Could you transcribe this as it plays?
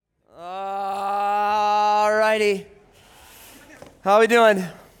righty. How are we doing?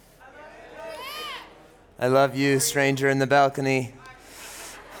 I love you, stranger in the balcony.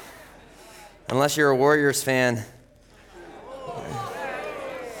 Unless you're a Warriors fan.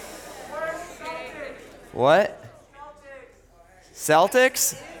 What?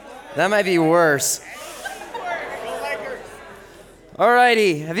 Celtics? That might be worse. All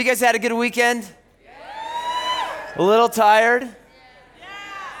righty. Have you guys had a good weekend? A little tired?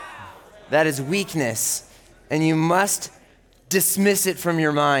 That is weakness, and you must dismiss it from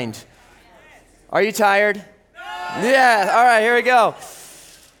your mind. Are you tired? Yeah, all right, here we go.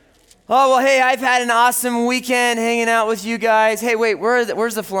 Oh, well, hey, I've had an awesome weekend hanging out with you guys. Hey, wait,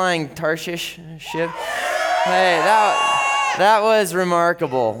 where's the flying Tarshish ship? Hey, that was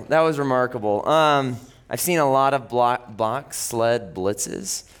remarkable. That was remarkable. I've seen a lot of box sled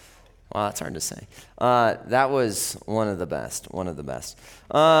blitzes. Wow, that's hard to say. That was one of the best,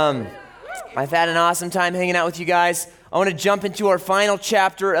 I've had an awesome time hanging out with you guys. I want to jump into our final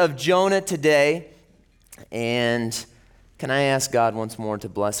chapter of Jonah today. And can I ask God once more to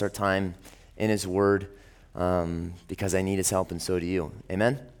bless our time in His Word? Because I need His help, and so do you.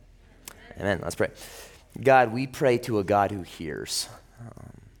 Amen? Amen. Let's pray. God, we pray to a God who hears.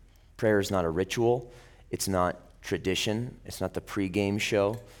 Prayer is not a ritual. It's not tradition. It's not the pregame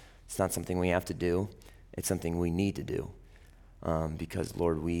show. It's not something we have to do. It's something we need to do. Because,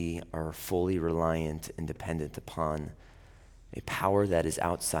 Lord, we are fully reliant and dependent upon a power that is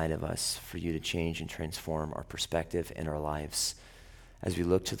outside of us for you to change and transform our perspective and our lives. As we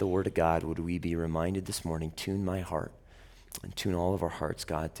look to the Word of God, would we be reminded this morning, tune my heart and tune all of our hearts,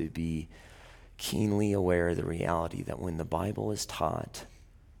 God, to be keenly aware of the reality that when the Bible is taught,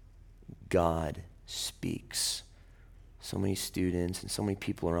 God speaks. So many students and so many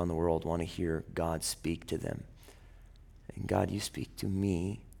people around the world want to hear God speak to them. And God, you speak to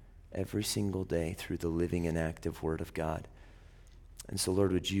me every single day through the living and active Word of God. And so,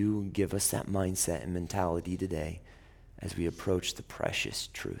 Lord, would you give us that mindset and mentality today as we approach the precious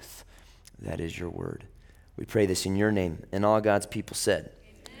truth that is your Word. We pray this in your name. And all God's people said,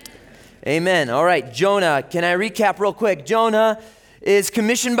 Amen. All right, Jonah, can I recap real quick? Jonah is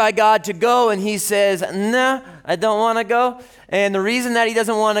commissioned by God to go, and he says, nah, I don't want to go. And the reason that he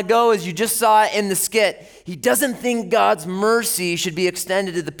doesn't want to go is you just saw it in the skit. He doesn't think God's mercy should be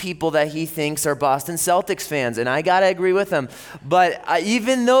extended to the people that he thinks are Boston Celtics fans, and I got to agree with him. But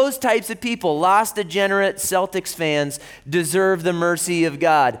even those types of people, lost, degenerate Celtics fans, deserve the mercy of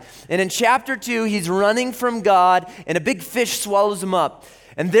God. And in chapter 2, he's running from God, and a big fish swallows him up.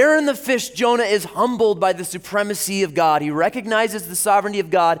 And there in the fish, Jonah is humbled by the supremacy of God. He recognizes the sovereignty of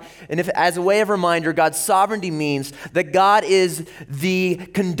God. And if, as a way of reminder, God's sovereignty means that God is the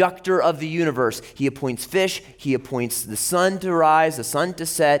conductor of the universe. He appoints fish. He appoints the sun to rise, the sun to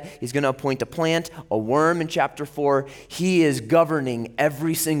set. He's going to appoint a plant, a worm in chapter 4. He is governing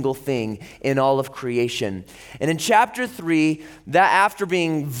every single thing in all of creation. And in chapter 3, that after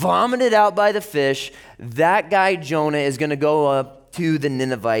being vomited out by the fish, that guy Jonah is going to go up to the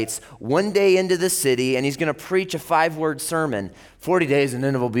Ninevites one day into the city, and he's going to preach a 5-word sermon. 40 days and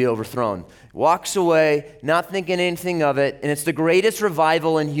Nineveh will be overthrown. Walks away, not thinking anything of it, and it's the greatest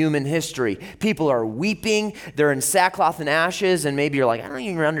revival in human history. People are weeping, they're in sackcloth and ashes, and maybe you're like, I don't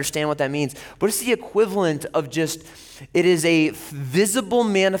even understand what that means. But it's the equivalent of it is a visible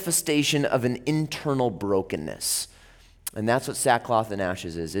manifestation of an internal brokenness. And that's what sackcloth and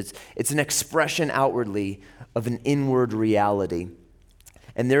ashes is. It's an expression outwardly of an inward reality.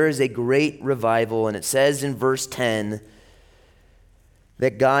 And there is a great revival, and it says in verse 10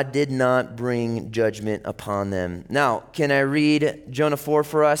 that God did not bring judgment upon them. Now, can I read Jonah 4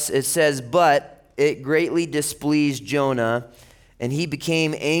 for us? It says, but it greatly displeased Jonah, and he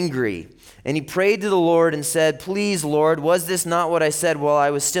became angry. And he prayed to the Lord and said, please, Lord, was this not what I said while I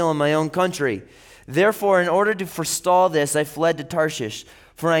was still in my own country? Therefore, in order to forestall this, I fled to Tarshish,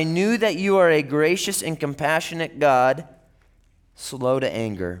 for I knew that you are a gracious and compassionate God, slow to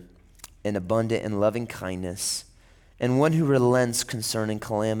anger, and abundant in loving kindness, and one who relents concerning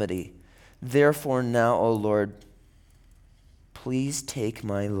calamity. Therefore now, O Lord, please take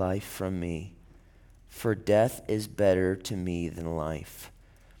my life from me, for death is better to me than life.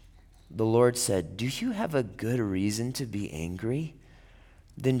 The Lord said, do you have a good reason to be angry?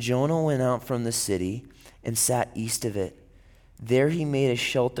 Then Jonah went out from the city and sat east of it. There he made a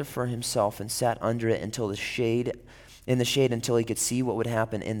shelter for himself and sat under it in the shade until he could see what would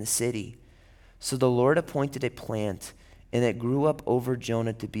happen in the city. So the Lord appointed a plant, and it grew up over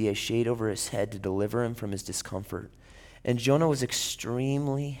Jonah to be a shade over his head to deliver him from his discomfort. And Jonah was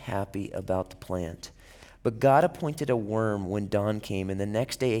extremely happy about the plant. But God appointed a worm when dawn came, and the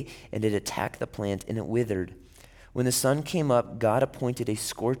next day, and it attacked the plant, and it withered. When the sun came up, God appointed a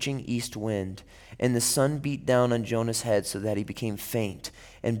scorching east wind, and the sun beat down on Jonah's head so that he became faint,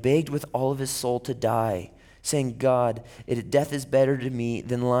 and begged with all of his soul to die, saying, God, death is better to me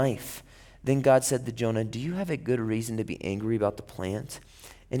than life. Then God said to Jonah, do you have a good reason to be angry about the plant?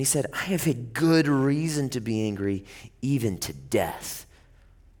 And he said, I have a good reason to be angry, even to death.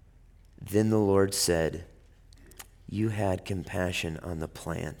 Then the Lord said, you had compassion on the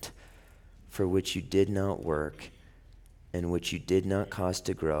plant, for which you did not work, and which you did not cause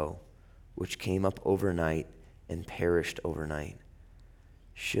to grow, which came up overnight and perished overnight.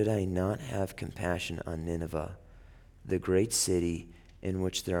 Should I not have compassion on Nineveh, the great city in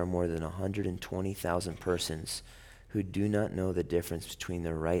which there are more than 120,000 persons who do not know the difference between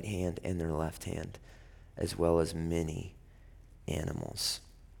their right hand and their left hand, as well as many animals?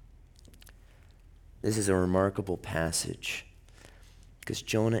 This is a remarkable passage because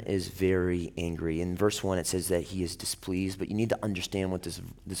Jonah is very angry. In verse 1, it says that he is displeased, but you need to understand what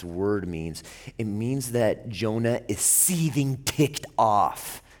this word means. It means that Jonah is seething, ticked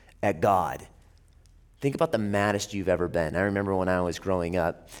off at God. Think about the maddest you've ever been. I remember when I was growing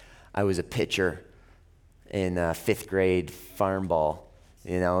up, I was a pitcher in fifth grade farm ball.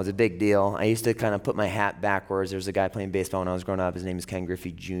 You know, it was a big deal. I used to kind of put my hat backwards. There was a guy playing baseball when I was growing up. His name is Ken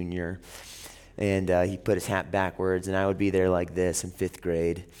Griffey Jr., and he put his hat backwards, and I would be there like this in fifth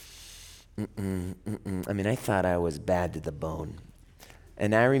grade. I mean, I thought I was bad to the bone.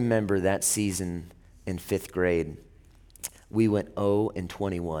 And I remember that season in fifth grade, we went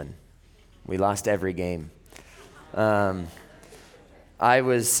 0-21. We lost every game. I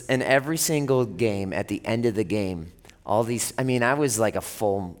was in every single game, at the end of the game, I was like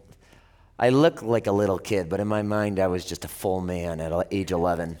I looked like a little kid, but in my mind, I was just a full man at age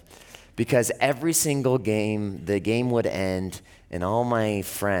 11. Because every single game, the game would end, and all my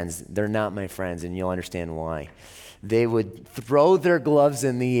friends, they're not my friends, and you'll understand why. They would throw their gloves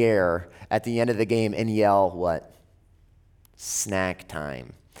in the air at the end of the game and yell, what? Snack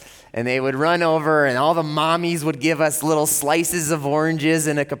time. And they would run over, and all the mommies would give us little slices of oranges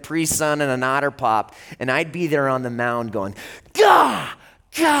and a Capri Sun and an Otter Pop, and I'd be there on the mound going, Gah!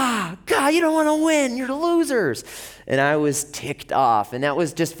 God, you don't want to win. You're the losers. And I was ticked off. And that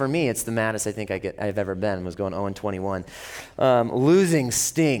was just for me. It's the maddest I think I've ever been, was going 0-21. Losing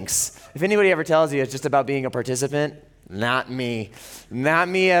stinks. If anybody ever tells you it's just about being a participant, not me. Not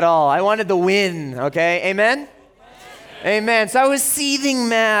me at all. I wanted the win, okay? Amen? Amen. So I was seething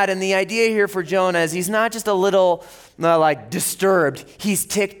mad. And the idea here for Jonah is he's not just a little disturbed. He's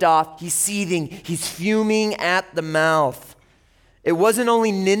ticked off. He's seething. He's fuming at the mouth. It wasn't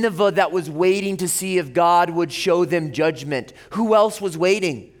only Nineveh that was waiting to see if God would show them judgment. Who else was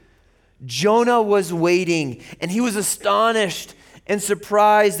waiting? Jonah was waiting, and he was astonished and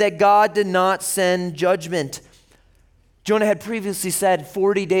surprised that God did not send judgment. Jonah had previously said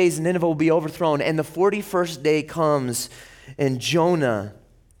 40 days and Nineveh will be overthrown, and the 41st day comes, and Jonah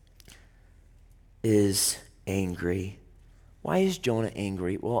is angry. Why is Jonah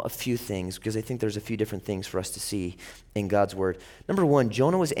angry? Well, a few things, because I think there's a few different things for us to see in God's word. Number one,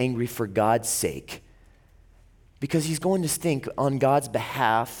 Jonah was angry for God's sake, because he's going to think on God's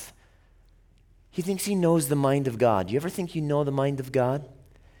behalf. He thinks he knows the mind of God. You ever think you know the mind of God?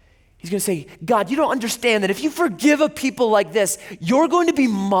 He's going to say, God, you don't understand that if you forgive a people like this, you're going to be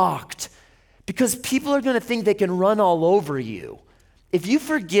mocked, because people are going to think they can run all over you. If you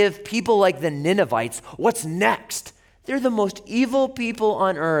forgive people like the Ninevites, what's next? They're the most evil people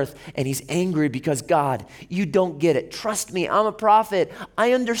on earth, and he's angry because, God, you don't get it. Trust me, I'm a prophet.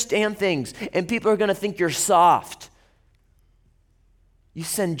 I understand things, and people are going to think you're soft. You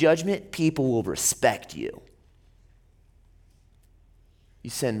send judgment, people will respect you.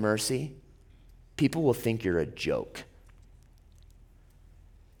 You send mercy, people will think you're a joke.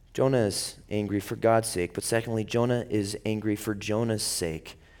 Jonah is angry for God's sake, but secondly, Jonah is angry for Jonah's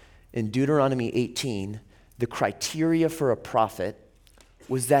sake. In Deuteronomy 18, the criteria for a prophet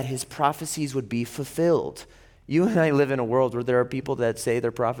was that his prophecies would be fulfilled. You and I live in a world where there are people that say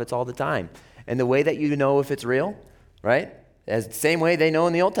they're prophets all the time. And the way that you know if it's real, right, as the same way they know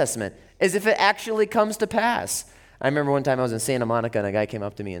in the Old Testament, is if it actually comes to pass. I remember one time I was in Santa Monica and a guy came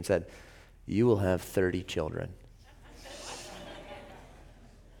up to me and said, you will have 30 children.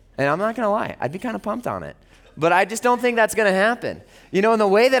 And I'm not going to lie, I'd be kind of pumped on it. But I just don't think that's going to happen. You know, and the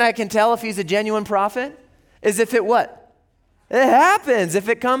way that I can tell if he's a genuine prophet is if it what? It happens, if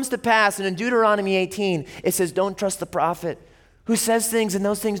it comes to pass. And in Deuteronomy 18, it says, don't trust the prophet who says things and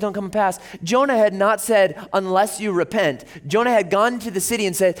those things don't come to pass. Jonah had not said, unless you repent. Jonah had gone to the city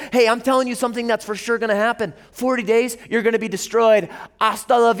and said, hey, I'm telling you something that's for sure going to happen. 40 days, you're going to be destroyed.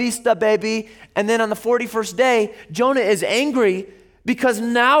 Hasta la vista, baby. And then on the 41st day, Jonah is angry because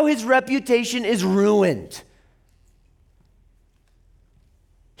now his reputation is ruined.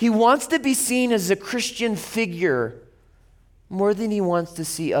 He wants to be seen as a Christian figure more than he wants to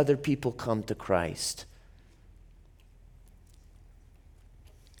see other people come to Christ.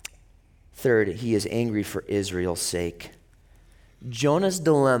 Third, he is angry for Israel's sake. Jonah's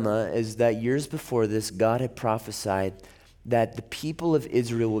dilemma is that years before this, God had prophesied that the people of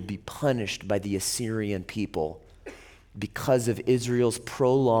Israel would be punished by the Assyrian people because of Israel's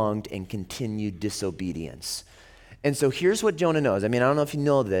prolonged and continued disobedience. And so here's what Jonah knows. I mean, I don't know if you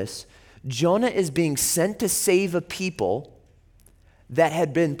know this. Jonah is being sent to save a people that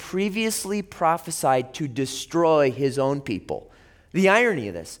had been previously prophesied to destroy his own people. The irony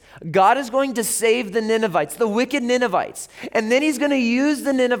of this, God is going to save the Ninevites, the wicked Ninevites, and then he's going to use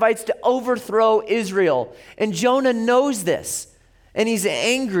the Ninevites to overthrow Israel. And Jonah knows this, and he's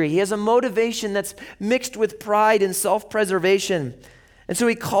angry. He has a motivation that's mixed with pride and self-preservation. And so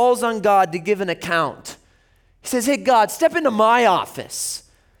he calls on God to give an account. He says, hey, God, step into my office.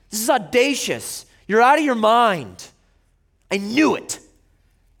 This is audacious. You're out of your mind. I knew it.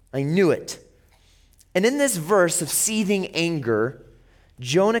 I knew it. And in this verse of seething anger,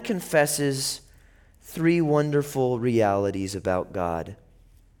 Jonah confesses three wonderful realities about God.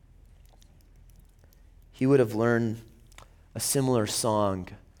 He would have learned a similar song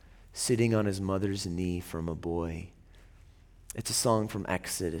sitting on his mother's knee from a boy. It's a song from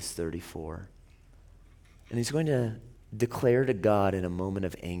Exodus 34. And he's going to declare to God in a moment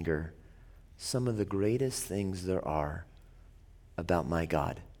of anger some of the greatest things there are about my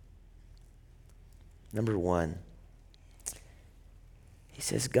God. Number one, he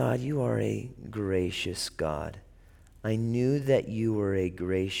says, God, you are a gracious God. I knew that you were a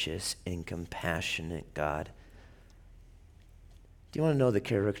gracious and compassionate God. Do you want to know the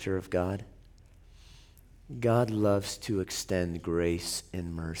character of God? God loves to extend grace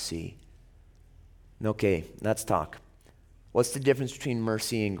and mercy. Okay, let's talk. What's the difference between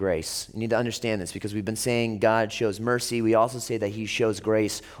mercy and grace? You need to understand this because we've been saying God shows mercy. We also say that he shows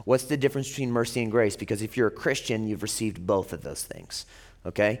grace. What's the difference between mercy and grace? Because if you're a Christian, you've received both of those things,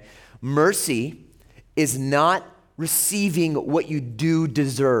 okay? Mercy is not receiving what you do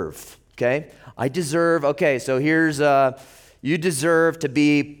deserve, okay? So here's, you deserve to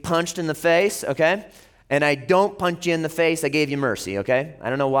be punched in the face, okay? And I don't punch you in the face. I gave you mercy, okay? I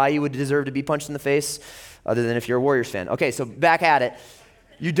don't know why you would deserve to be punched in the face, other than if you're a Warriors fan. Okay, so back at it.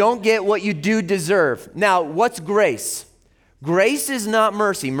 You don't get what you do deserve. Now, what's grace? Grace is not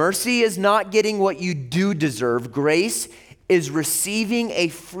mercy. Mercy is not getting what you do deserve. Grace is receiving a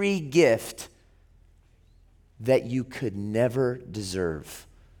free gift that you could never deserve.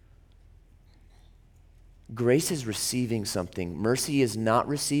 Grace is receiving something. Mercy is not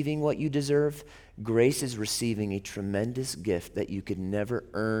receiving what you deserve. Grace is receiving a tremendous gift that you could never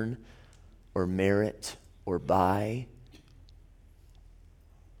earn or merit or buy.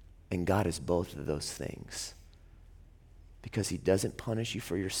 And God is both of those things. Because he doesn't punish you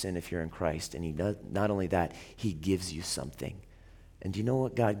for your sin if you're in Christ. And he does, not only that, he gives you something. And do you know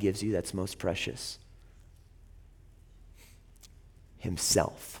what God gives you that's most precious?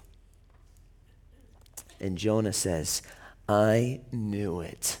 Himself. And Jonah says, I knew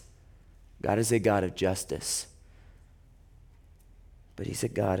it. God is a God of justice. But he's a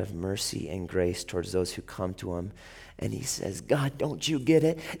God of mercy and grace towards those who come to him. And he says, God, don't you get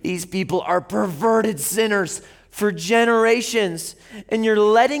it? These people are perverted sinners for generations, and you're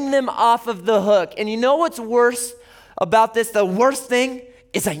letting them off of the hook. And you know what's worse about this? The worst thing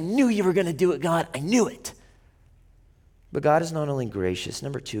is I knew you were going to do it, God. I knew it. But God is not only gracious.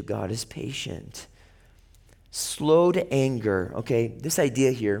 Number two, God is patient. Slow to anger. Okay, this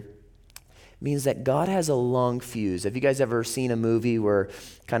idea here means that God has a long fuse. Have you guys ever seen a movie where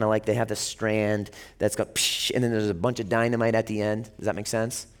kind of like they have the strand that's got psh, and then there's a bunch of dynamite at the end? Does that make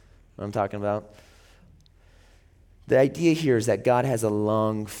sense? What I'm talking about? The idea here is that God has a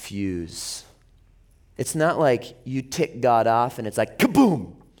long fuse. It's not like you tick God off and it's like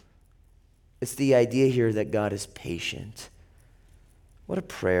kaboom. It's the idea here that God is patient. What a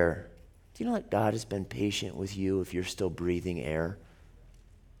prayer. Do you know that God has been patient with you if you're still breathing air?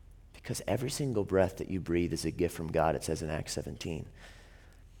 Because every single breath that you breathe is a gift from God, it says in Acts 17.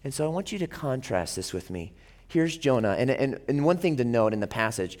 And so I want you to contrast this with me. Here's Jonah. And one thing to note in the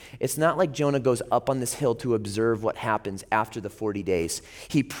passage, it's not like Jonah goes up on this hill to observe what happens after the 40 days.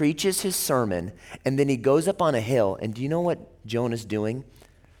 He preaches his sermon, and then he goes up on a hill. And do you know what Jonah's doing?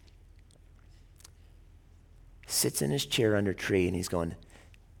 Sits in his chair under a tree, and he's going,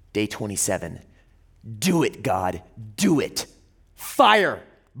 day 27, do it, God, do it. Fire,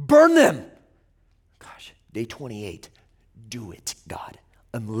 burn them. Gosh, day 28, do it, God.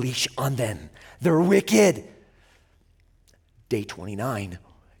 Unleash on them. They're wicked. Day 29,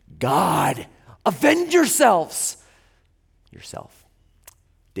 God, avenge yourselves. Yourself.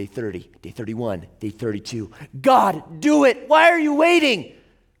 Day 30, day 31, day 32, God, do it. Why are you waiting?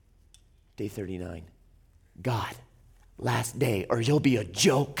 Day 39, God, last day or you'll be a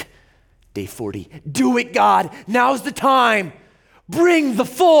joke. Day 40, do it, God. Now's the time. Bring the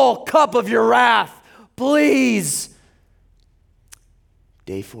full cup of your wrath, please.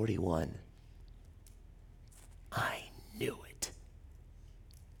 Day 41, I knew it.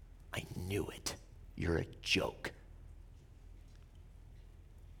 I knew it. You're a joke.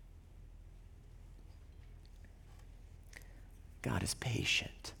 God is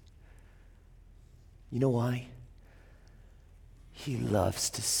patient. You know why? He loves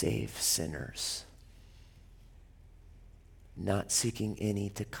to save sinners, not seeking any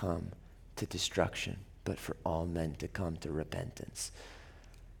to come to destruction, but for all men to come to repentance.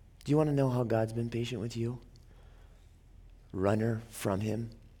 Do you want to know how God's been patient with you? Runner from him.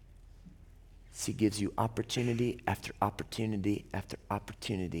 He gives you opportunity after opportunity after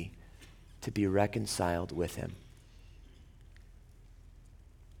opportunity to be reconciled with him.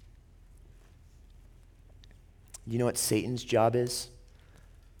 You know what Satan's job is?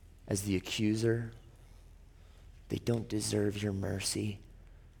 As the accuser, they don't deserve your mercy.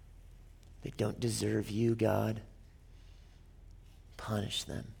 They don't deserve you, God. Punish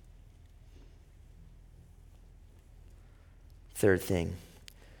them. Third thing,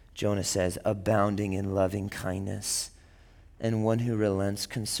 Jonah says, abounding in loving kindness and one who relents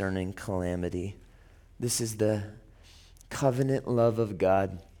concerning calamity. This is the covenant love of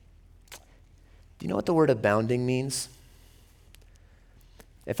God. Do you know what the word abounding means?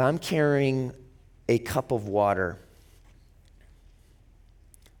 If I'm carrying a cup of water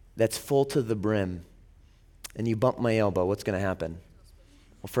that's full to the brim and you bump my elbow, what's going to happen?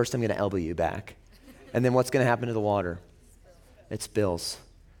 Well, first I'm going to elbow you back. And then what's going to happen to the water? It spills.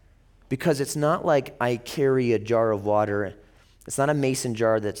 Because it's not like I carry a jar of water. It's not a mason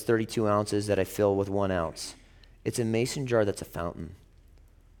jar that's 32 ounces that I fill with 1 ounce. It's a mason jar that's a fountain.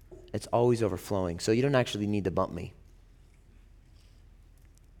 It's always overflowing. So you don't actually need to bump me.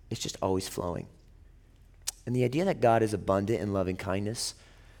 It's just always flowing. And the idea that God is abundant in loving kindness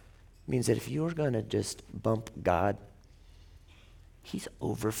means that if you're going to just bump God, he's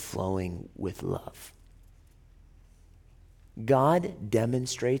overflowing with love. God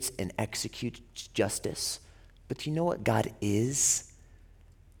demonstrates and executes justice. But do you know what God is?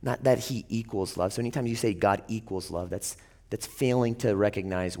 Not that he equals love. So anytime you say God equals love, that's failing to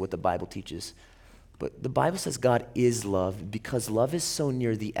recognize what the Bible teaches. But the Bible says God is love because love is so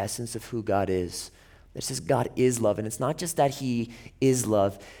near the essence of who God is. It says God is love, and it's not just that he is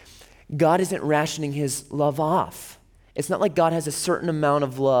love. God isn't rationing his love off. It's not like God has a certain amount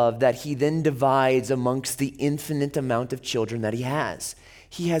of love that he then divides amongst the infinite amount of children that he has.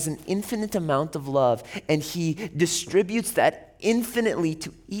 He has an infinite amount of love, and he distributes that infinitely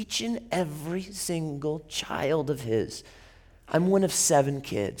to each and every single child of his. I'm one of 7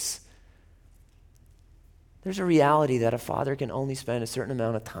 kids. There's a reality that a father can only spend a certain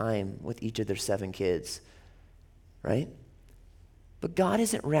amount of time with each of their 7 kids, right? But God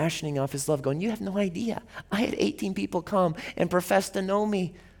isn't rationing off his love, going, you have no idea. I had 18 people come and profess to know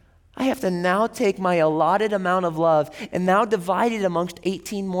me. I have to now take my allotted amount of love and now divide it amongst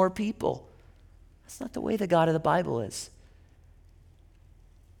 18 more people. That's not the way the God of the Bible is.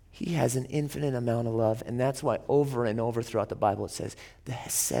 He has an infinite amount of love, and that's why over and over throughout the Bible it says, the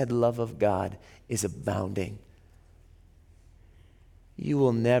hesed love of God is abounding. You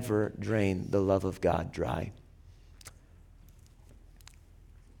will never drain the love of God dry.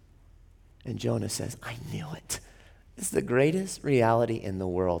 And Jonah says, I knew it. It's the greatest reality in the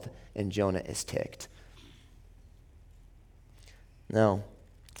world, and Jonah is ticked. Now,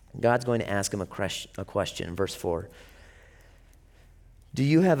 God's going to ask him a question, verse 4. Do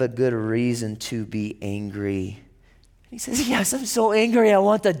you have a good reason to be angry? He says, yes, I'm so angry, I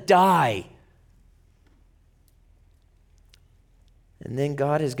want to die. And then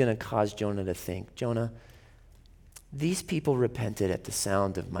God is going to cause Jonah to think, Jonah, these people repented at the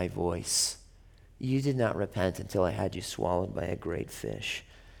sound of my voice. You did not repent until I had you swallowed by a great fish.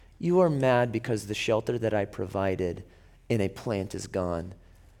 You are mad because the shelter that I provided in a plant is gone.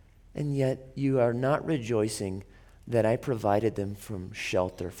 And yet you are not rejoicing that I provided them from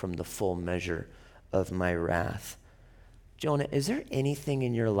shelter from the full measure of my wrath. Jonah, is there anything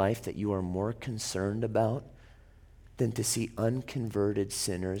in your life that you are more concerned about than to see unconverted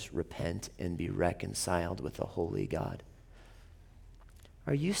sinners repent and be reconciled with a holy God?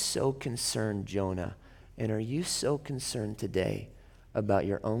 Are you so concerned, Jonah, and are you so concerned today about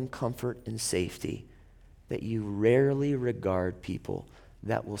your own comfort and safety that you rarely regard people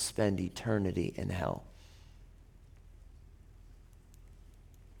that will spend eternity in hell?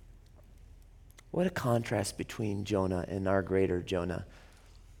 What a contrast between Jonah and our greater Jonah.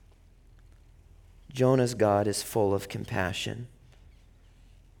 Jonah's God is full of compassion.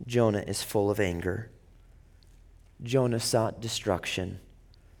 Jonah is full of anger. Jonah sought destruction.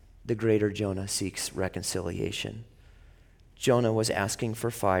 The greater Jonah seeks reconciliation. Jonah was asking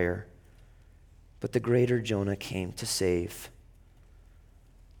for fire, but the greater Jonah came to save.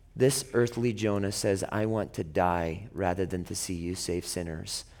 This earthly Jonah says, I want to die rather than to see you save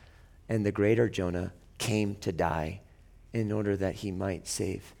sinners. And the greater Jonah came to die in order that he might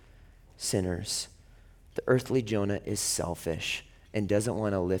save sinners. The earthly Jonah is selfish and doesn't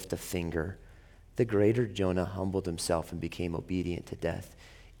want to lift a finger. The greater Jonah humbled himself and became obedient to death,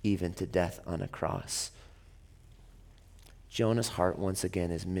 even to death on a cross. Jonah's heart, once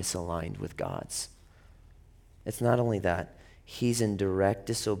again, is misaligned with God's. It's not only that, he's in direct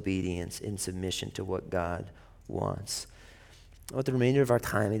disobedience in submission to what God wants. With the remainder of our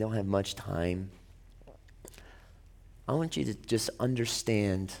time, I don't have much time. I want you to just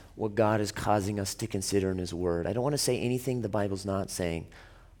understand what God is causing us to consider in his word. I don't want to say anything the Bible's not saying.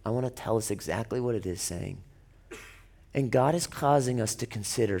 I want to tell us exactly what it is saying. And God is causing us to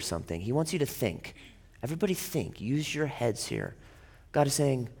consider something. He wants you to think. Everybody think. Use your heads here. God is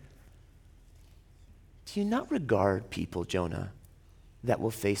saying, do you not regard people, Jonah, that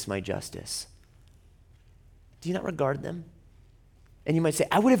will face my justice? Do you not regard them? And you might say,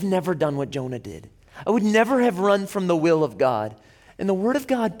 I would have never done what Jonah did. I would never have run from the will of God. And the word of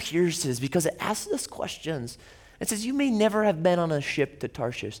God pierces because it asks us questions. It says, you may never have been on a ship to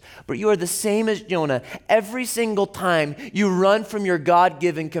Tarshish, but you are the same as Jonah. Every single time you run from your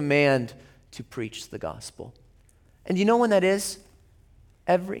God-given command to preach the gospel. And you know when that is?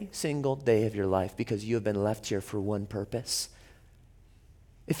 Every single day of your life, because you have been left here for one purpose.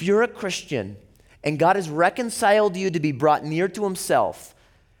 If you're a Christian and God has reconciled you to be brought near to himself,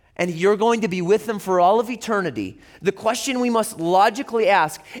 and you're going to be with him for all of eternity, the question we must logically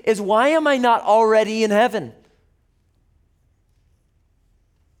ask is, why am I not already in heaven?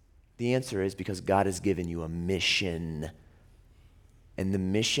 The answer is because God has given you a mission. And the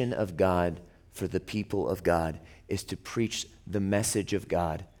mission of God for the people of God is to preach the message of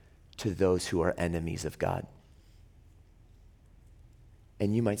God to those who are enemies of God.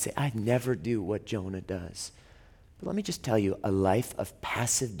 And you might say, I never do what Jonah does. But let me just tell you, a life of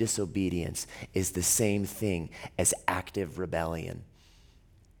passive disobedience is the same thing as active rebellion.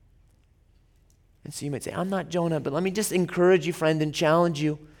 And so you might say, I'm not Jonah, but let me just encourage you, friend, and challenge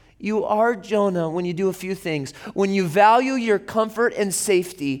you. You are Jonah when you do a few things. When you value your comfort and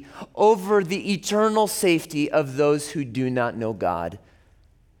safety over the eternal safety of those who do not know God.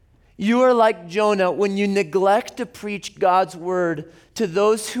 You are like Jonah when you neglect to preach God's word to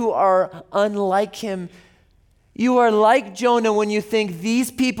those who are unlike him. You are like Jonah when you think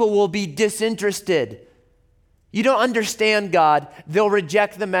these people will be disinterested. You don't understand God. They'll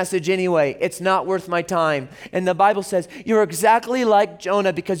reject the message anyway. It's not worth my time. And the Bible says you're exactly like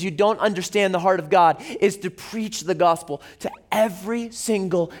Jonah because you don't understand the heart of God is to preach the gospel to every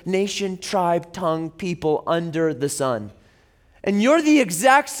single nation, tribe, tongue, people under the sun. And you're the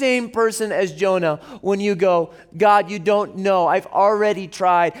exact same person as Jonah when you go, God, you don't know. I've already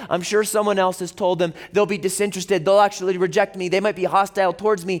tried. I'm sure someone else has told them they'll be disinterested. They'll actually reject me. They might be hostile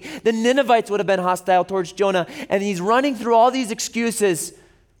towards me. The Ninevites would have been hostile towards Jonah. And he's running through all these excuses.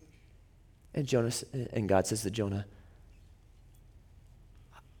 And God says to Jonah,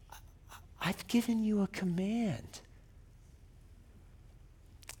 I've given you a command.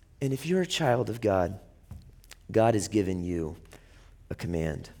 And if you're a child of God, God has given you a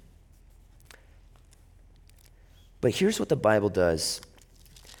command. But here's what the Bible does.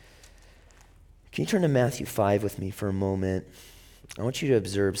 Can you turn to Matthew 5 with me for a moment? I want you to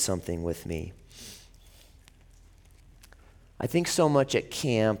observe something with me. I think so much at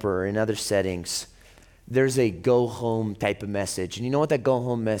camp or in other settings, there's a go-home type of message. And you know what that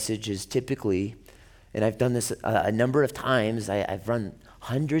go-home message is typically? And I've done this a number of times. I've run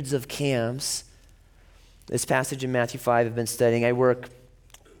hundreds of camps. This passage in Matthew 5 I've been studying. I work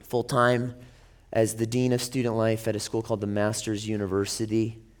full-time as the Dean of Student Life at a school called the Masters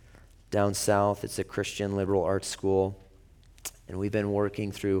University down south. It's a Christian liberal arts school. And we've been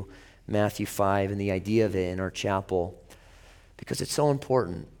working through Matthew 5 and the idea of it in our chapel because it's so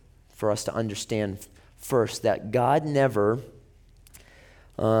important for us to understand first that God never,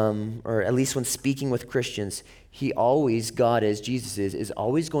 or at least when speaking with Christians, God, as Jesus is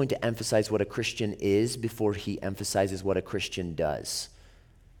always going to emphasize what a Christian is before he emphasizes what a Christian does.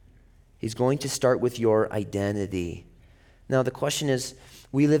 He's going to start with your identity. Now, the question is,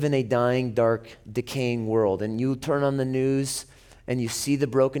 we live in a dying, dark, decaying world, and you turn on the news and you see the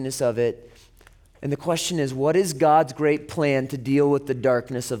brokenness of it, and the question is, what is God's great plan to deal with the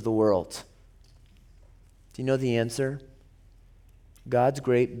darkness of the world? Do you know the answer? God's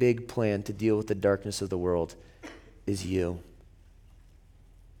great big plan to deal with the darkness of the world is you.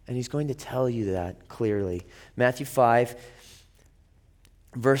 And he's going to tell you that clearly. Matthew 5,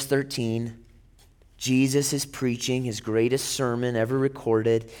 verse 13, Jesus is preaching his greatest sermon ever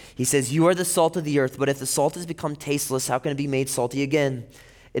recorded. He says, "You are the salt of the earth, but if the salt has become tasteless, how can it be made salty again?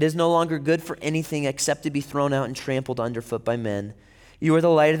 It is no longer good for anything except to be thrown out and trampled underfoot by men. You are the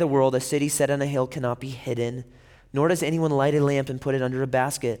light of the world. A city set on a hill cannot be hidden. Nor does anyone light a lamp and put it under a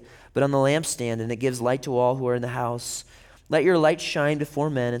basket, but on the lampstand, and it gives light to all who are in the house. Let your light shine before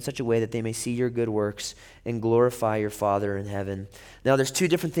men in such a way that they may see your good works and glorify your Father in heaven." Now, there's two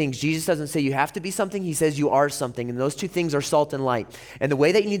different things. Jesus doesn't say you have to be something. He says you are something, and those two things are salt and light. And the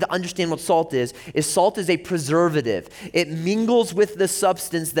way that you need to understand what salt is salt is a preservative. It mingles with the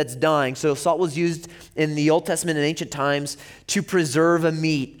substance that's dying. So salt was used in the Old Testament in ancient times to preserve a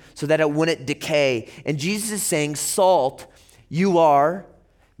meat so that it wouldn't decay. And Jesus is saying salt, you are,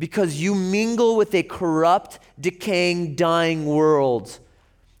 because you mingle with a corrupt, decaying, dying world.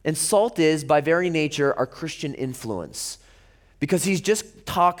 And salt is, by very nature, our Christian influence. Because he's just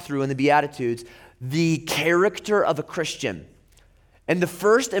talked through in the Beatitudes the character of a Christian. And the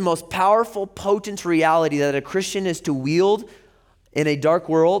first and most powerful, potent reality that a Christian is to wield in a dark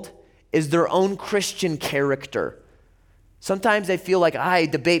world is their own Christian character. Sometimes I feel like I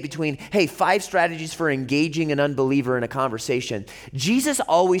debate between, 5 strategies for engaging an unbeliever in a conversation. Jesus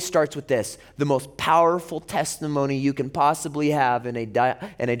always starts with this: the most powerful testimony you can possibly have in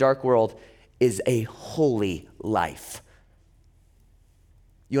a dark world is a holy life.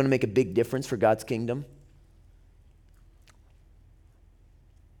 You want to make a big difference for God's kingdom?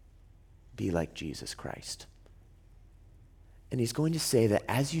 Be like Jesus Christ. And he's going to say that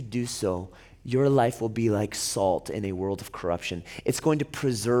as you do so, your life will be like salt in a world of corruption. It's going to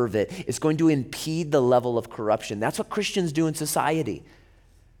preserve it. It's going to impede the level of corruption. That's what Christians do in society.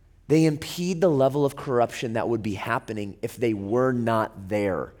 They impede the level of corruption that would be happening if they were not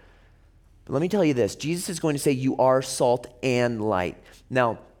there. But let me tell you this. Jesus is going to say you are salt and light.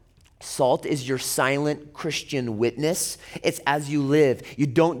 Now, salt is your silent Christian witness. It's as you live. You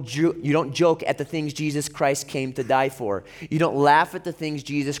don't joke at the things Jesus Christ came to die for. You don't laugh at the things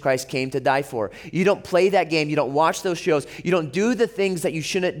Jesus Christ came to die for. You don't play that game. You don't watch those shows. You don't do the things that you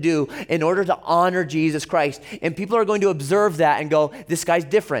shouldn't do in order to honor Jesus Christ. And people are going to observe that and go, this guy's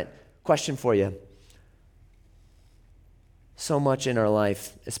different. Question for you. So much in our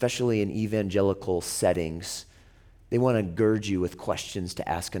life, especially in evangelical settings, they want to gird you with questions to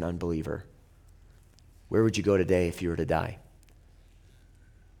ask an unbeliever. Where would you go today if you were to die?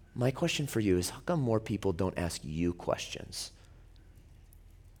 My question for you is, how come more people don't ask you questions?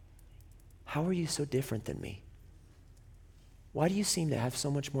 How are you so different than me? Why do you seem to have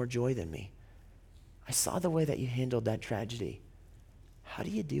so much more joy than me? I saw the way that you handled that tragedy. How do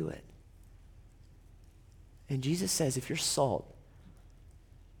you do it? And Jesus says, if you're salt,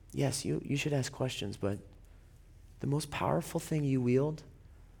 yes, you should ask questions, but the most powerful thing you wield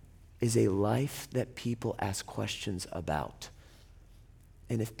is a life that people ask questions about.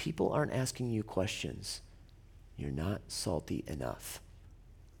 And if people aren't asking you questions, you're not salty enough.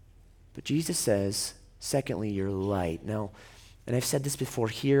 But Jesus says, secondly, you're light. Now, and I've said this before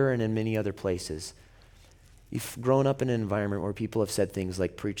here and in many other places. You've grown up in an environment where people have said things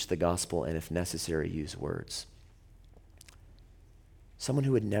like preach the gospel and if necessary, use words. Someone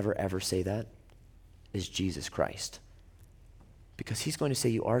who would never ever say that is Jesus Christ. Because he's going to say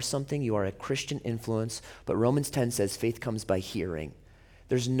you are something, you are a Christian influence, but Romans 10 says faith comes by hearing.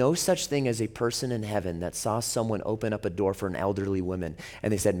 There's no such thing as a person in heaven that saw someone open up a door for an elderly woman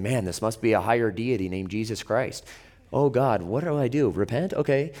and they said, man, this must be a higher deity named Jesus Christ. Oh God, what do I do? Repent?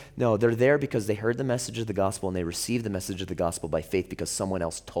 Okay. No, they're there because they heard the message of the gospel and they received the message of the gospel by faith because someone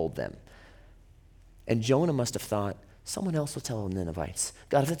else told them. And Jonah must have thought, someone else will tell the Ninevites.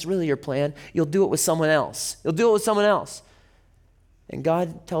 God, if that's really your plan, you'll do it with someone else. You'll do it with someone else. And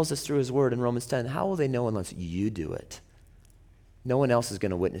God tells us through his word in Romans 10, how will they know unless you do it? No one else is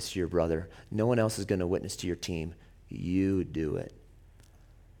going to witness to your brother. No one else is going to witness to your team. You do it.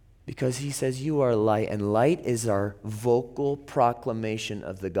 Because he says you are light, and light is our vocal proclamation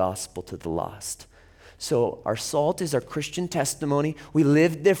of the gospel to the lost. So our salt is our Christian testimony. We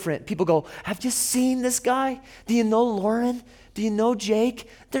live different. People go, have you seen this guy? Do you know Lauren? Do you know Jake?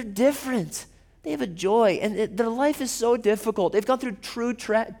 They're different. They have a joy, and their life is so difficult. They've gone through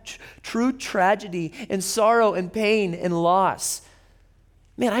true tragedy and sorrow and pain and loss.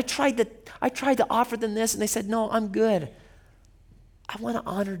 Man, I tried to offer them this, and they said, no, I'm good. I want to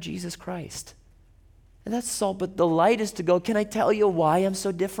honor Jesus Christ. And that's salt, but the light is to go, can I tell you why I'm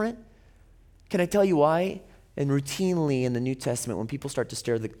so different? Can I tell you why? And routinely in the New Testament, when people start to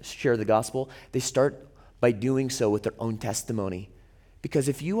share the gospel, they start by doing so with their own testimony. Because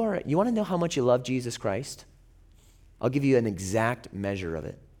if you want to know how much you love Jesus Christ, I'll give you an exact measure of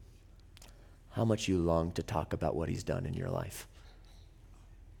it. How much you long to talk about what he's done in your life.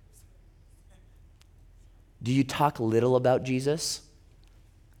 Do you talk little about Jesus?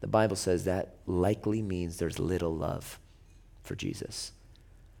 The Bible says that likely means there's little love for Jesus.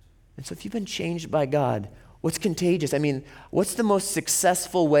 And so if you've been changed by God, what's contagious? I mean, what's the most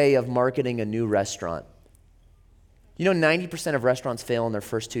successful way of marketing a new restaurant? You know, 90% of restaurants fail in their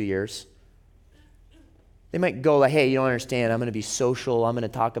first 2 years. They might go like, hey, you don't understand. I'm going to be social. I'm going to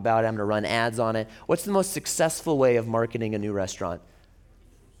talk about it. I'm going to run ads on it. What's the most successful way of marketing a new restaurant?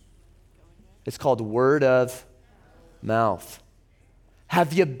 It's called word of mouth.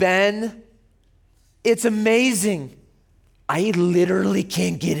 Have you been? It's amazing. I literally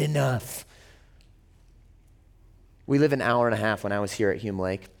can't get enough. We live an hour and a half when I was here at Hume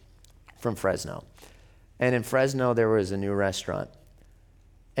Lake from Fresno. And in Fresno, there was a new restaurant.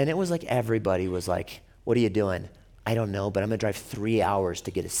 And it was like everybody was like, what are you doing? I don't know, but I'm going to drive 3 hours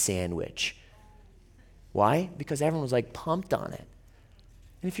to get a sandwich. Why? Because everyone was like pumped on it.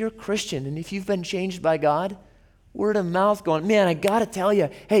 And if you're a Christian and if you've been changed by God, word of mouth going, man, I got to tell you,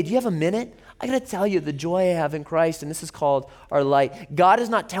 hey, do you have a minute? I got to tell you the joy I have in Christ, and this is called our light. God is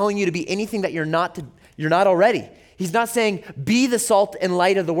not telling you to be anything that you're not already. He's not saying be the salt and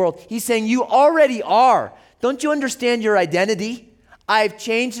light of the world. He's saying you already are. Don't you understand your identity? I've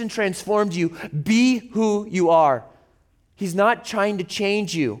changed and transformed you. Be who you are. He's not trying to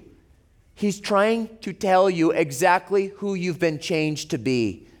change you. He's trying to tell you exactly who you've been changed to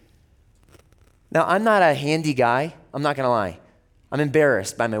be. Now, I'm not a handy guy. I'm not going to lie. I'm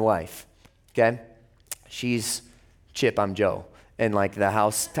embarrassed by my wife, okay? She's Chip, I'm Joe, and like the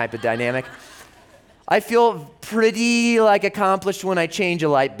house type of dynamic. I feel pretty like accomplished when I change a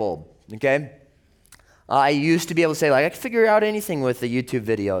light bulb, okay? I used to be able to say like, I can figure out anything with a YouTube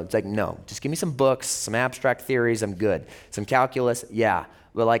video. It's like, no, just give me some books, some abstract theories, I'm good. Some calculus, yeah.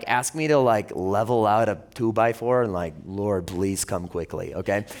 But like ask me to like level out a 2x4 and like, Lord, please come quickly,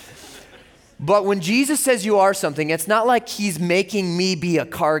 okay? But when Jesus says you are something, it's not like he's making me be a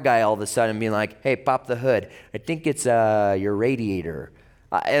car guy all of a sudden, being like, hey, pop the hood. I think it's your radiator.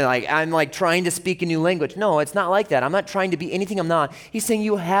 And like I'm like trying to speak a new language. No, it's not like that. I'm not trying to be anything I'm not. He's saying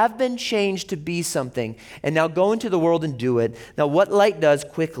you have been changed to be something. And now go into the world and do it. Now what light does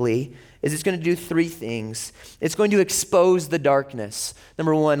quickly is it's going to do 3 things. It's going to expose the darkness.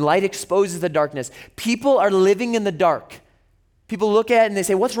 Number 1, light exposes the darkness. People are living in the dark. People look at it and they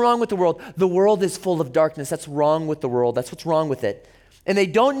say, what's wrong with the world? The world is full of darkness. That's wrong with the world. That's what's wrong with it. And they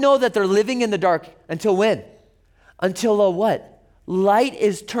don't know that they're living in the dark until when? Until what? Light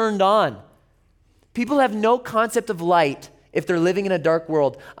is turned on. People have no concept of light if they're living in a dark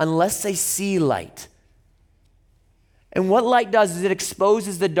world unless they see light. And what light does is it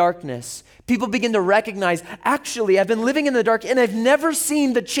exposes the darkness. People begin to recognize, actually, I've been living in the dark and I've never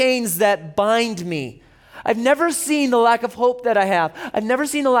seen the chains that bind me. I've never seen the lack of hope that I have. I've never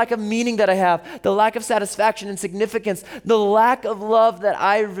seen the lack of meaning that I have, the lack of satisfaction and significance, the lack of love that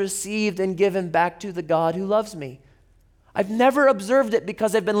I've received and given back to the God who loves me. I've never observed it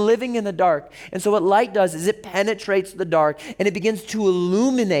because I've been living in the dark. And so what light does is it penetrates the dark and it begins to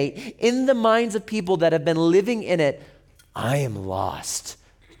illuminate in the minds of people that have been living in it. I am lost.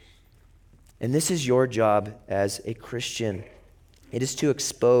 And this is your job as a Christian. It is to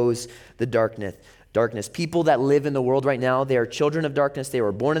expose the darkness. People that live in the world right now, they are children of darkness. They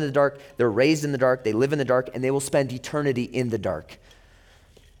were born in the dark. They're raised in the dark. They live in the dark, and they will spend eternity in the dark.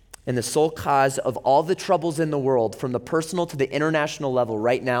 And the sole cause of all the troubles in the world, from the personal to the international level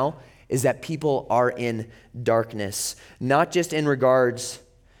right now, is that people are in darkness. Not just in regards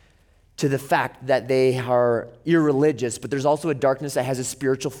to the fact that they are irreligious, but there's also a darkness that has a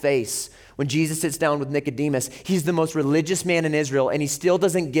spiritual face. When Jesus sits down with Nicodemus, he's the most religious man in Israel, and he still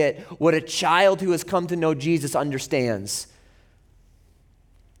doesn't get what a child who has come to know Jesus understands.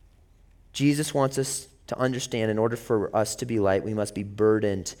 Jesus wants us to understand, in order for us to be light, we must be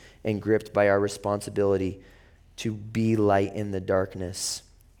burdened and gripped by our responsibility to be light in the darkness.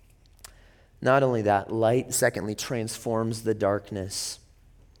 Not only that, light, secondly, transforms the darkness.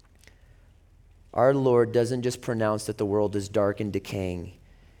 Our Lord doesn't just pronounce that the world is dark and decaying.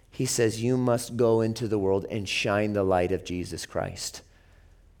 He says, you must go into the world and shine the light of Jesus Christ.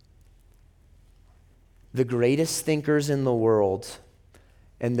 The greatest thinkers in the world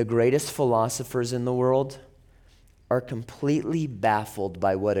and the greatest philosophers in the world are completely baffled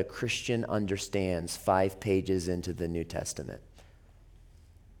by what a Christian understands 5 pages into the New Testament.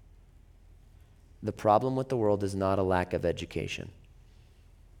 The problem with the world is not a lack of education.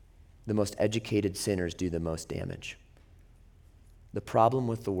 The most educated sinners do the most damage. The problem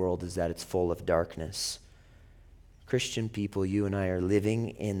with the world is that it's full of darkness. Christian people, you and I are living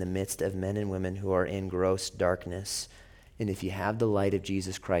in the midst of men and women who are in gross darkness. And if you have the light of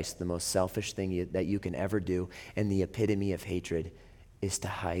Jesus Christ, the most selfish thing that you can ever do, and the epitome of hatred, is to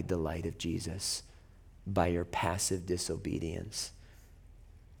hide the light of Jesus by your passive disobedience.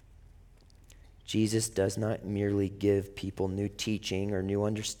 Jesus does not merely give people new teaching or new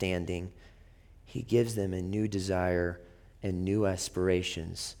understanding. He gives them a new desire and new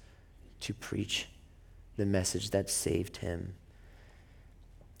aspirations to preach the message that saved him.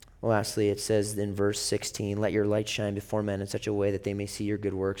 Lastly, it says in verse 16, let your light shine before men in such a way that they may see your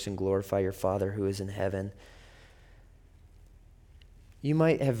good works and glorify your Father who is in heaven. You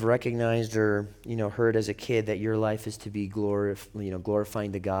might have recognized or heard as a kid that your life is to be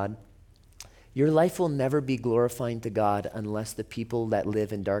glorifying to God. Your life will never be glorifying to God unless the people that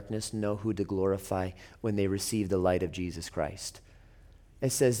live in darkness know who to glorify when they receive the light of Jesus Christ.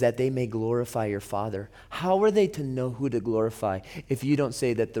 It says that they may glorify your Father. How are they to know who to glorify if you don't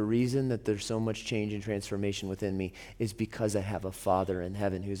say that the reason that there's so much change and transformation within me is because I have a Father in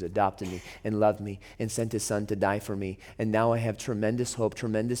heaven who's adopted me and loved me and sent his Son to die for me. And now I have tremendous hope,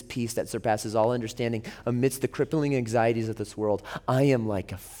 tremendous peace that surpasses all understanding amidst the crippling anxieties of this world. I am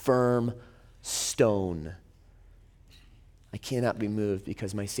like a firm stone. I cannot be moved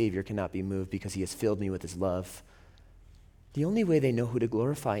because my Savior cannot be moved because he has filled me with his love. The only way they know who to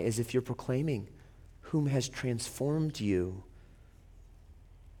glorify is if you're proclaiming whom has transformed you.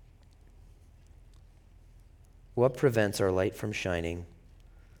 What prevents our light from shining?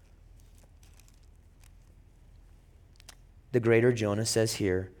 The greater Jonah says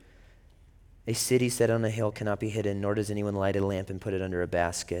here, a city set on a hill cannot be hidden, nor does anyone light a lamp and put it under a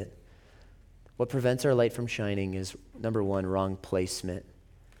basket. What prevents our light from shining is, number one, wrong placement.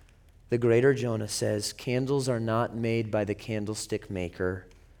 The greater Jonah says, candles are not made by the candlestick maker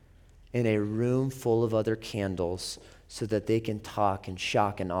in a room full of other candles so that they can talk in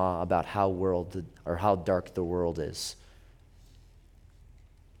shock and awe about how dark the world is.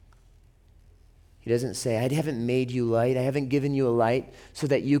 He doesn't say, I haven't made you light. I haven't given you a light so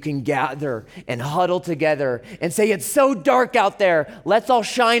that you can gather and huddle together and say, it's so dark out there. Let's all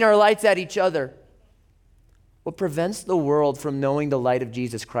shine our lights at each other. What prevents the world from knowing the light of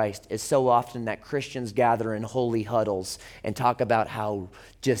Jesus Christ is so often that Christians gather in holy huddles and talk about how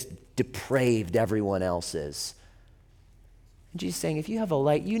just depraved everyone else is. And Jesus is saying, if you have a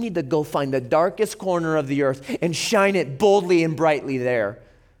light, you need to go find the darkest corner of the earth and shine it boldly and brightly there.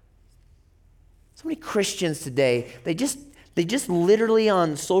 So many Christians today, they just literally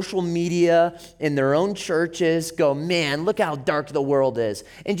on social media, in their own churches, go, man, look how dark the world is.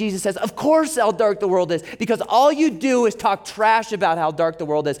 And Jesus says, of course how dark the world is, because all you do is talk trash about how dark the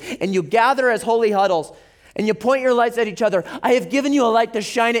world is. And you gather as holy huddles, and you point your lights at each other. I have given you a light to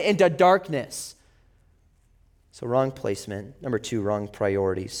shine it into darkness. So wrong placement. Number two, wrong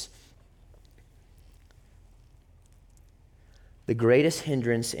priorities. The greatest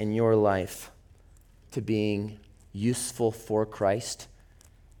hindrance in your life to being useful for Christ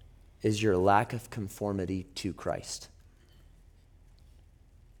is your lack of conformity to Christ.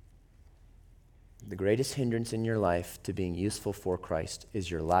 The greatest hindrance in your life to being useful for Christ is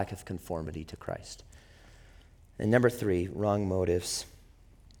your lack of conformity to Christ. And number three, wrong motives.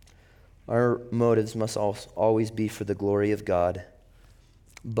 Our motives must always be for the glory of God.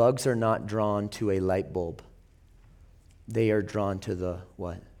 Bugs are not drawn to a light bulb. They are drawn to the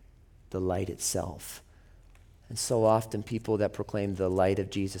what? The light itself. And so often people that proclaim the light of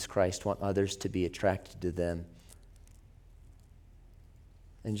Jesus Christ want others to be attracted to them.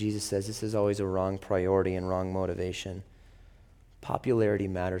 And Jesus says this is always a wrong priority and wrong motivation. Popularity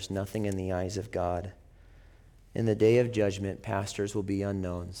matters nothing in the eyes of God. In the day of judgment, pastors will be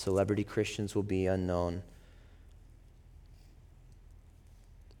unknown. Celebrity Christians will be unknown.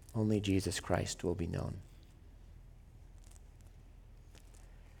 Only Jesus Christ will be known.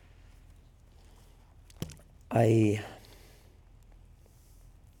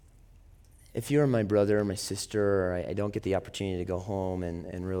 If you're my brother or my sister, or I don't get the opportunity to go home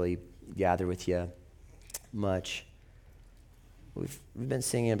and really gather with you much, we've been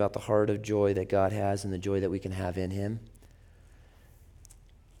singing about the heart of joy that God has and the joy that we can have in him.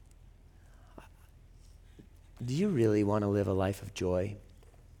 Do you really want to live a life of joy?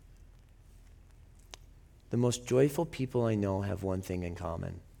 The most joyful people I know have one thing in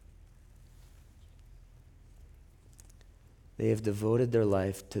common. They have devoted their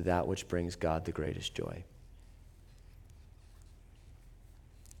life to that which brings God the greatest joy.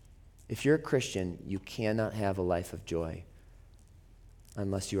 If you're a Christian, you cannot have a life of joy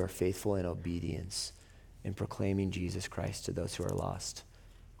unless you are faithful in obedience in proclaiming Jesus Christ to those who are lost.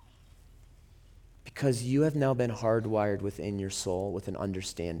 Because you have now been hardwired within your soul with an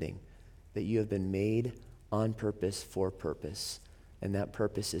understanding that you have been made on purpose for purpose, and that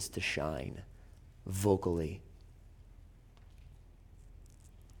purpose is to shine vocally.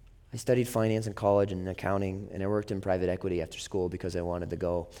 I studied finance in college and accounting, and I worked in private equity after school because I wanted to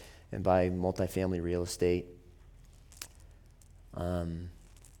go and buy multifamily real estate and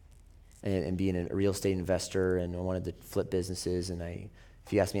be a real estate investor, and I wanted to flip businesses. And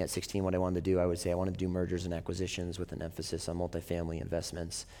if you asked me at 16 what I wanted to do, I would say I wanted to do mergers and acquisitions with an emphasis on multifamily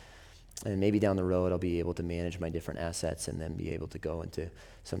investments. And maybe down the road I'll be able to manage my different assets and then be able to go into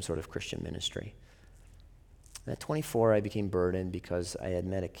some sort of Christian ministry. At 24, I became burdened because I had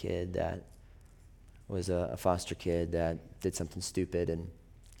met a kid that was a foster kid that did something stupid and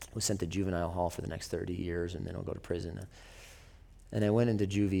was sent to juvenile hall for the next 30 years, and then I'll go to prison. And I went into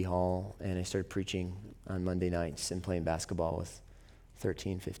juvie hall, and I started preaching on Monday nights and playing basketball with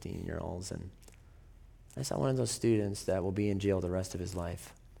 13, 15-year-olds. And I saw one of those students that will be in jail the rest of his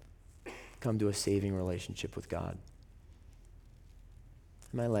life come to a saving relationship with God.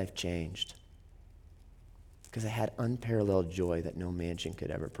 And my life changed because I had unparalleled joy that no mansion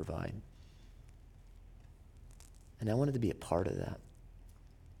could ever provide. And I wanted to be a part of that.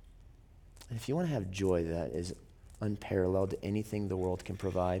 And if you want to have joy that is unparalleled to anything the world can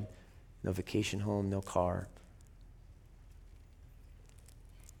provide, no vacation home, no car,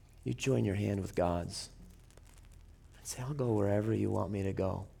 you join your hand with God's and say, I'll go wherever you want me to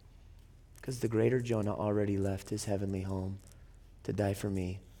go. Because the greater Jonah already left his heavenly home to die for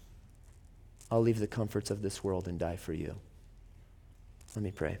me. I'll leave the comforts of this world and die for you. Let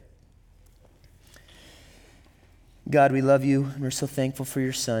me pray. God, we love you, and we're so thankful for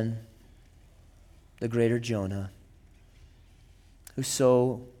your Son, the greater Jonah, who's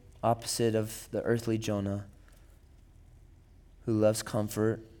so opposite of the earthly Jonah, who loves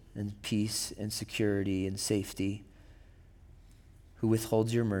comfort and peace and security and safety, who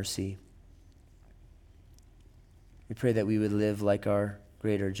withholds your mercy. We pray that we would live like our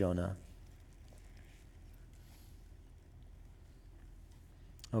greater Jonah.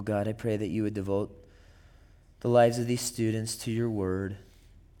 Oh God, I pray that you would devote the lives of these students to your word.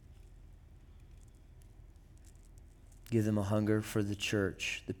 Give them a hunger for the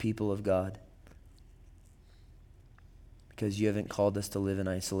church, the people of God. Because you haven't called us to live in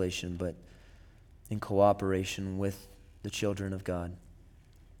isolation, but in cooperation with the children of God.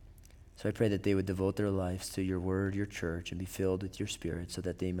 So I pray that they would devote their lives to your word, your church, and be filled with your Spirit so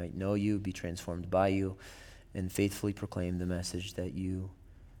that they might know you, be transformed by you, and faithfully proclaim the message that you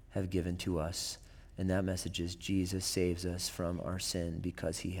have given to us. And that message is Jesus saves us from our sin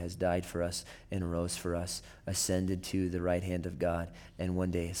because he has died for us and rose for us, ascended to the right hand of God, and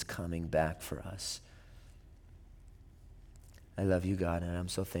one day is coming back for us. I love you, God, and I'm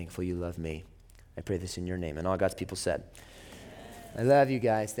so thankful you love me. I pray this in your name. And all God's people said, I love you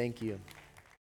guys. Thank you.